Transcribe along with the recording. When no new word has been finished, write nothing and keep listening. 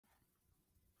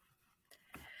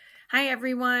Hi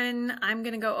everyone, I'm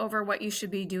going to go over what you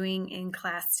should be doing in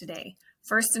class today.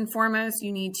 First and foremost,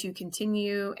 you need to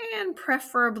continue and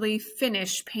preferably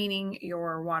finish painting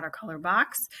your watercolor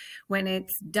box. When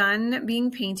it's done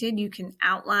being painted, you can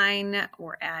outline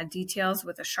or add details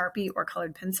with a Sharpie or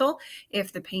colored pencil.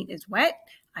 If the paint is wet,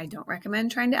 I don't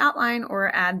recommend trying to outline or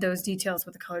add those details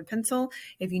with a colored pencil.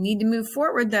 If you need to move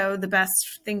forward though, the best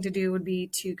thing to do would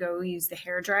be to go use the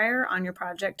hair dryer on your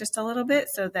project just a little bit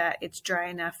so that it's dry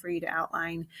enough for you to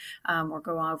outline or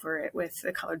go over it with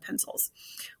the colored pencils.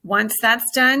 Once that's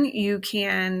done, you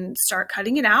can start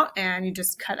cutting it out, and you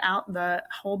just cut out the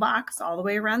whole box all the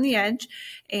way around the edge.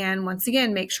 And once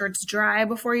again, make sure it's dry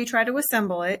before you try to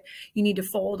assemble it. You need to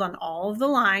fold on all of the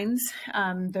lines.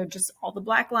 They're just all the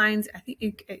black lines. I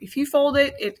think if you fold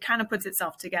it, it kind of puts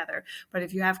itself together. But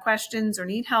if you have questions or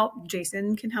need help,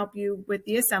 Jason can help you with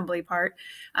the assembly part.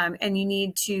 And you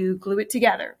need to glue it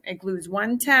together. It glues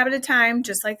one tab at a time,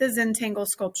 just like the Zentangle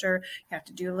sculpture. You have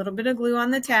to do a little bit of glue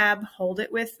on the tab, hold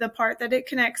it with the part that it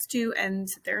connects to, and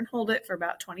sit there and hold it for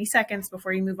about 20 seconds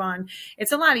before you move on.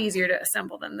 It's a lot easier to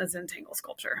assemble than the Zentangle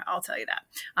sculpture, I'll tell you that.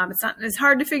 It's not as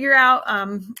hard to figure out,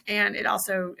 and it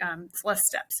also it's less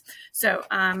steps. So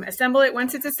assemble it.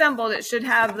 Once it's assembled, it should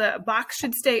have the box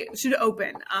should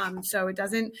open, so it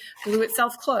doesn't glue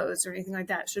itself closed or anything like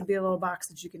that. It should be a little box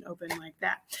that you can open like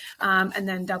that, and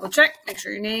then double check, make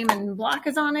sure your name and block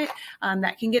is on it.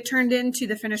 That can get turned into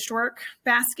the finished work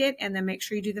basket, and then make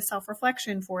sure you do the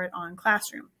self-reflection for it on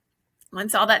Classroom.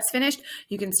 Once all that's finished,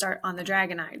 you can start on the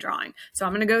dragon eye drawing. So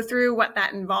I'm going to go through what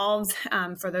that involves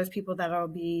for those people that will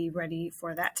be ready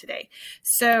for that today.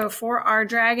 So for our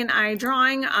dragon eye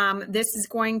drawing, this is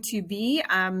going to be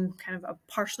kind of a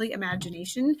partially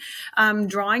imagination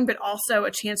drawing, but also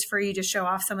a chance for you to show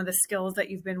off some of the skills that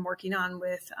you've been working on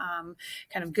with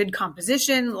kind of good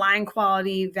composition, line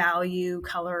quality, value,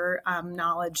 color,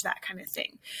 knowledge, that kind of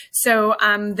thing. So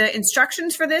the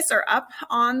instructions for this are up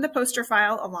on the poster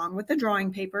file along with the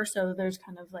drawing paper. So there's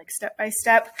kind of like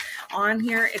step-by-step on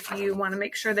here if you want to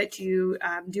make sure that you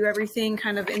do everything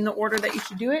kind of in the order that you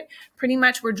should do it. Pretty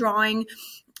much we're drawing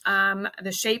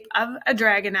the shape of a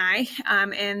dragon eye,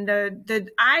 and the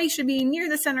eye should be near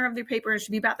the center of the paper. It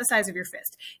should be about the size of your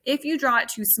fist. If you draw it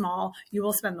too small, you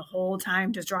will spend the whole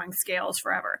time just drawing scales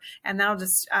forever, and that'll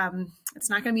just it's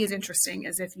not going to be as interesting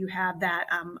as if you have that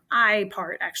eye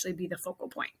part actually be the focal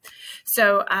point.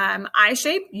 So eye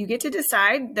shape, you get to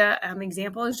decide. The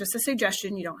example is just a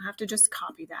suggestion. You don't have to just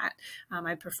copy that.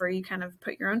 I'd prefer you kind of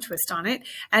put your own twist on it,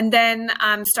 and then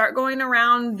start going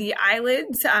around the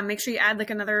eyelids. Make sure you add like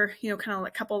another, kind of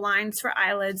like a couple lines for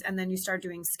eyelids, and then you start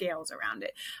doing scales around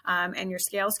it. And your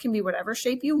scales can be whatever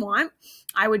shape you want.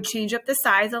 I would change up the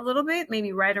size a little bit,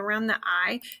 maybe right around the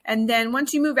eye. And then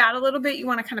once you move out a little bit, you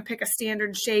want to kind of pick a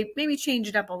standard shape, maybe change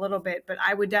it up a little bit. But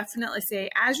I would definitely say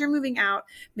as you're moving out,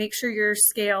 make sure your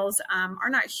scales are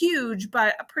not huge,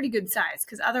 but a pretty good size,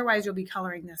 because otherwise you'll be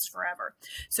coloring this forever.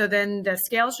 So then the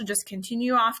scale should just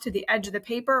continue off to the edge of the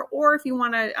paper, or if you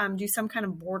want to do some kind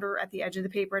of border at the edge of the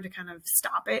paper to kind of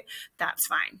stop it, that's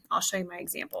fine. I'll show you my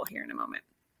example here in a moment.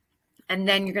 And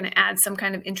then you're going to add some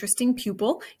kind of interesting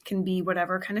pupil. It can be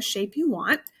whatever kind of shape you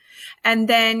want. And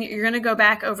then you're going to go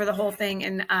back over the whole thing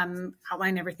and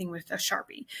outline everything with a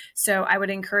Sharpie. So I would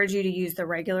encourage you to use the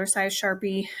regular size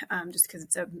Sharpie just because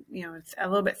it's it's a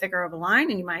little bit thicker of a line,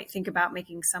 and you might think about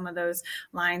making some of those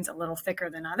lines a little thicker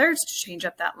than others to change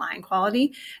up that line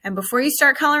quality. And before you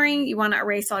start coloring, you want to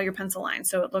erase all your pencil lines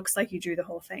so it looks like you drew the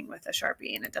whole thing with a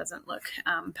Sharpie and it doesn't look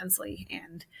pencil-y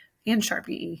and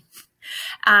Sharpie-y.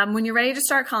 When you're ready to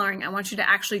start coloring, I want you to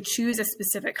actually choose a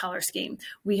specific color scheme.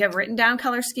 We have written down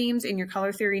color schemes in your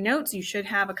color theory notes. You should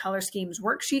have a color schemes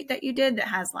worksheet that you did that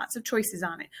has lots of choices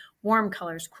on it. Warm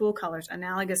colors, cool colors,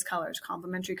 analogous colors,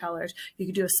 complementary colors. You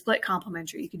could do a split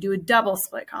complementary. You could do a double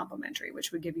split complementary,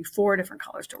 which would give you 4 different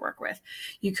colors to work with.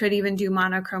 You could even do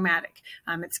monochromatic.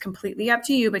 It's completely up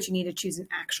to you, but you need to choose an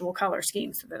actual color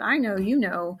scheme so that I know you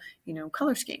know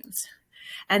color schemes.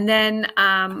 And then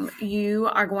you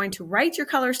are going to write your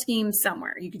color scheme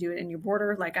somewhere. You could do it in your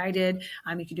border like I did.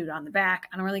 You could do it on the back.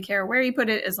 I don't really care where you put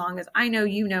it as long as I know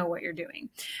you know what you're doing.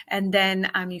 And then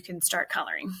you can start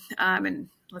coloring. And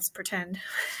let's pretend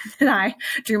that I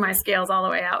drew my scales all the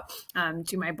way out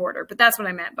to my border. But that's what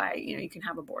I meant by, you can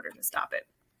have a border to stop it.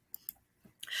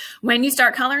 When you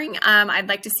start coloring, I'd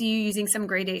like to see you using some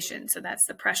gradation. So that's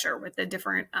the pressure with the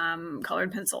different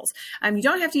colored pencils. You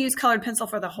don't have to use colored pencil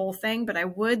for the whole thing, but I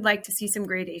would like to see some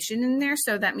gradation in there.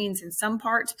 So that means in some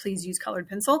parts, please use colored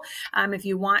pencil. If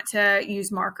you want to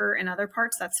use marker in other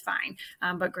parts, that's fine.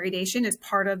 But gradation is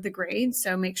part of the grade.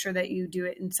 So make sure that you do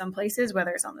it in some places,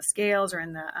 whether it's on the scales or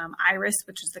in the iris,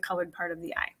 which is the colored part of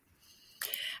the eye.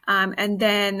 And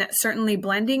then certainly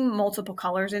blending multiple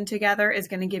colors in together is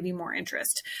going to give you more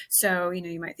interest. So,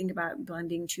 you might think about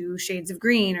blending 2 shades of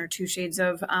green or 2 shades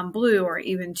of blue, or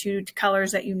even 2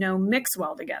 colors that mix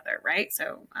well together, right?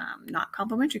 So not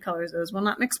complementary colors, those will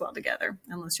not mix well together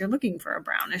unless you're looking for a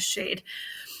brownish shade.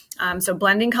 So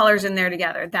blending colors in there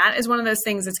together, that is one of those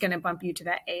things that's going to bump you to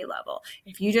that A level.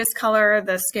 If you just color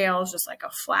the scales just like a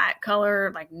flat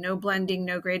color, like no blending,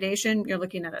 no gradation, you're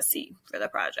looking at a C for the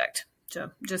project.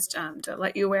 So just to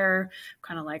let you aware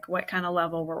kind of like what kind of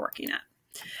level we're working at.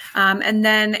 And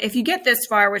then if you get this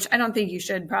far, which I don't think you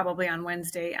should probably on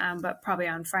Wednesday, but probably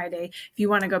on Friday, if you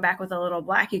want to go back with a little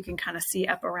black, you can kind of see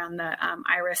up around the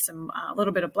iris a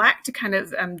little bit of black to kind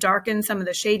of darken some of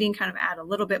the shading, kind of add a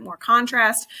little bit more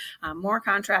contrast. More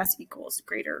contrast equals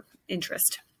greater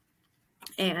interest.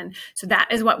 And so that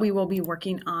is what we will be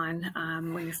working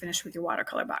on when you're finished with your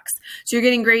watercolor box. So you're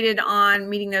getting graded on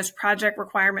meeting those project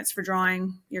requirements for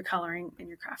drawing, your coloring, and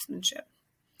your craftsmanship.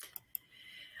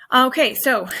 Okay,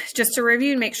 so just to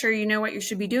review, make sure you know what you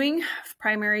should be doing.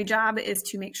 Primary job is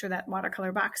to make sure that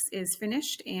watercolor box is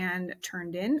finished and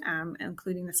turned in,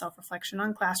 including the self-reflection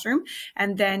on Classroom,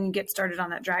 and then get started on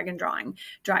that dragon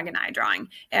eye drawing.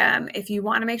 If you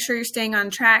want to make sure you're staying on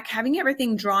track, having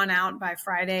everything drawn out by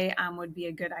Friday would be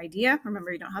a good idea.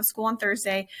 Remember, you don't have school on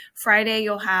Thursday. Friday,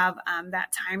 you'll have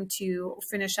that time to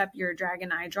finish up your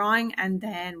dragon eye drawing, and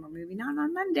then we're moving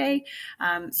on Monday.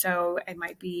 So it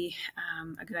might be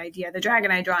a good idea. The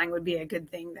dragon eye drawing would be a good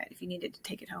thing that if you needed to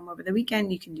take it home over the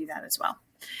weekend, you can do that as well.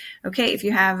 Okay, if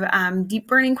you have deep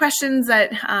burning questions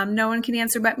that no one can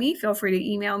answer but me, feel free to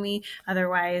email me.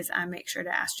 Otherwise, make sure to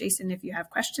ask Jason if you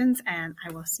have questions, and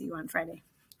I will see you on Friday.